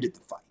that ended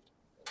the fight.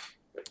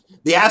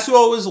 The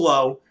Yasuo was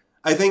low.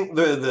 I think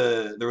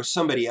there was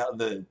somebody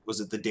out. Was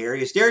it the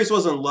Darius? Darius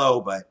wasn't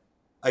low, but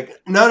like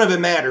none of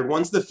it mattered.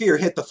 Once the fear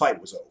hit, the fight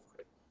was over.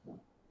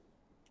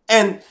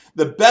 And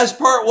the best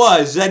part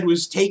was Zed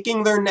was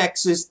taking their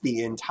Nexus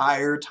the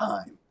entire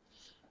time.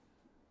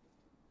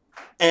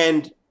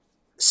 And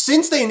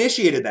since they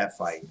initiated that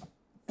fight,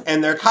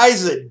 and their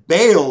Kai'Sa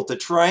bailed to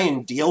try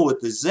and deal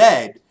with the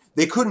Zed,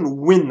 they couldn't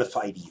win the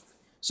fight either.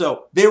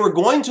 So they were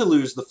going to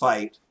lose the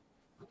fight,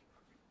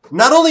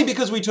 not only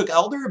because we took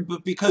Elder,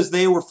 but because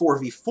they were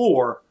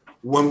 4v4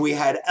 when we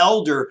had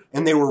Elder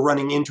and they were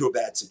running into a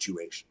bad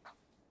situation.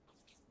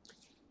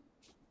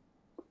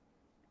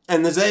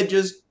 And the Zed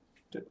just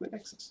took the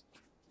Nexus.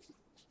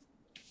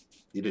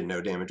 You did no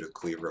damage with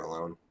Cleaver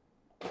alone.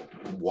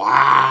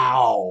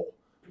 Wow!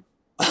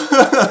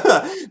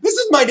 This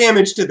is my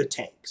damage to the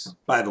tanks,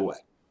 by the way.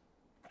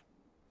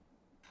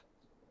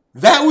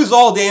 That was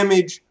all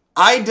damage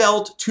I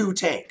dealt 2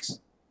 tanks.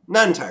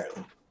 Not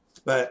entirely.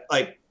 But,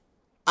 like,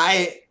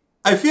 I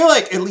feel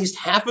like at least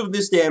half of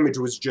this damage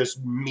was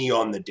just me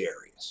on the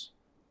Darius.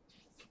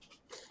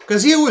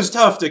 Because he was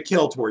tough to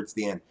kill towards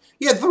the end.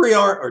 He had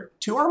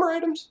 2 armor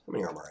items? How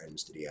many armor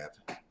items did he have?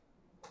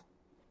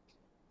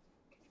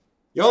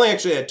 He only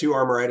actually had 2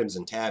 armor items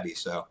in Tabby,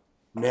 so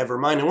never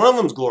mind. And one of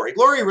them's Glory.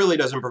 Glory really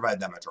doesn't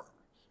provide that much armor.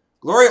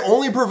 Glory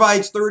only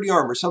provides 30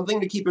 armor. Something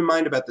to keep in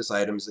mind about this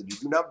item is that you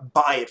do not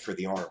buy it for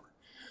the armor.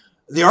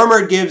 The armor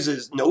it gives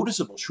is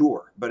noticeable,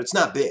 sure, but it's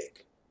not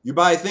big. You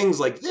buy things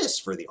like this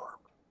for the armor.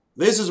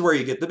 This is where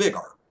you get the big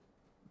armor.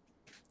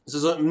 This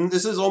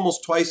is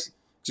almost twice,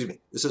 excuse me,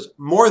 this is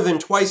more than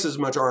twice as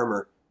much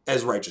armor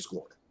as Righteous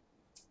Glory.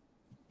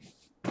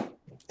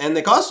 And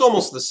they cost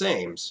almost the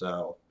same,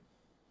 so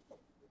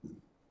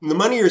the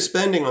money you're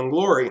spending on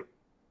Glory,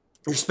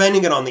 you're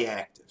spending it on the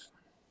active.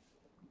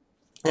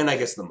 And I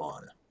guess the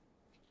mana.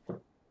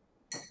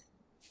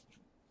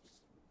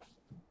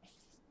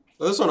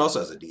 Well, this one also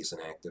has a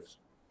decent active.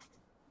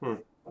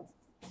 But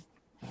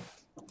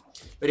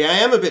yeah, I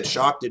am a bit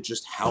shocked at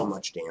just how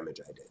much damage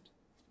I did.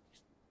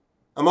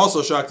 I'm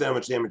also shocked at how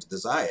much damage the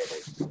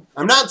Xayah did.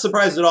 I'm not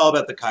surprised at all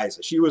about the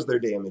Kai'Sa. She was their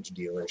damage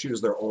dealer. She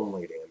was their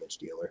only damage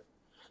dealer.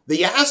 The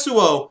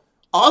Yasuo,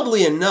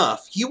 oddly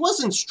enough, he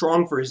wasn't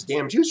strong for his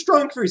damage. He was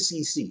strong for his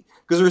CC.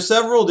 Because there were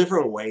several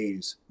different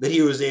ways that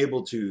he was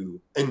able to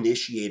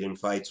initiate in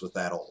fights with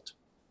that ult.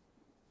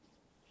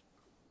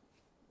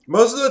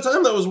 Most of the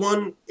time,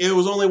 it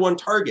was only one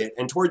target,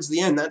 and towards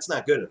the end, that's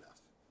not good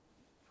enough.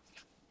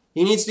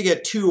 He needs to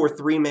get 2 or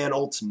 3 man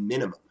ults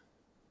minimum.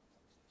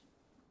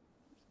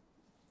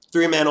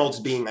 3 man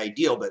ults being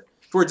ideal, but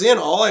towards the end,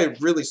 all I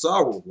really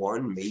saw were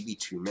 1, maybe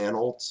 2 man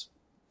ults.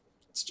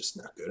 It's just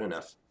not good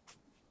enough.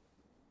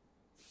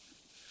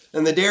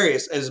 And the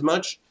Darius, as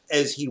much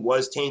as he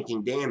was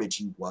tanking damage,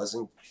 he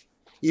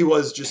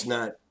was just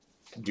not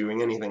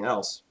doing anything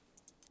else.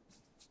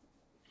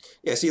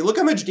 Yeah, see, look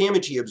how much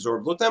damage he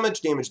absorbed. Look how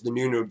much damage the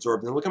Nunu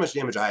absorbed, and look how much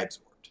damage I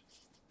absorbed.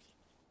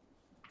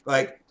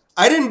 Like,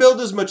 I didn't build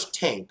as much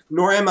tank,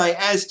 nor am I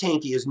as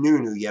tanky as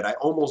Nunu, yet I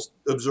almost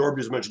absorbed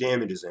as much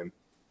damage as him.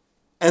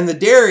 And the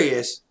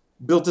Darius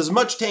built as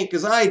much tank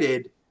as I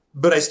did,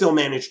 but I still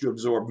managed to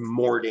absorb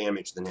more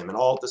damage than him, and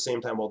all at the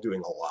same time while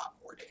doing a lot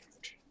more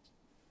damage.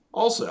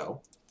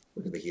 Also,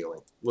 look at the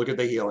healing. Look at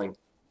the healing.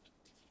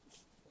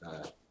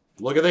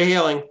 Look at the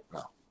healing.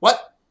 Oh.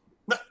 What?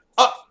 No.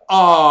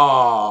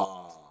 Oh.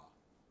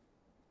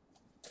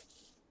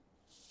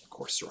 Of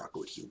course Soraka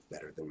would heal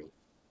better than me.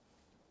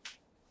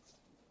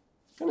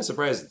 Kind of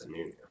surprised at the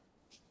Nunu.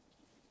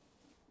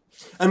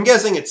 I'm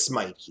guessing it's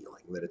Smite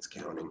healing that it's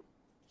counting.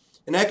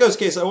 In Echo's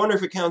case, I wonder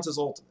if it counts as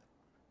ultimate.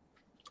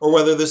 Or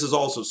whether this is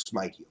also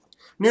Smite healing.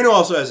 Nunu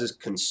also has his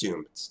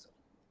Consume, but still.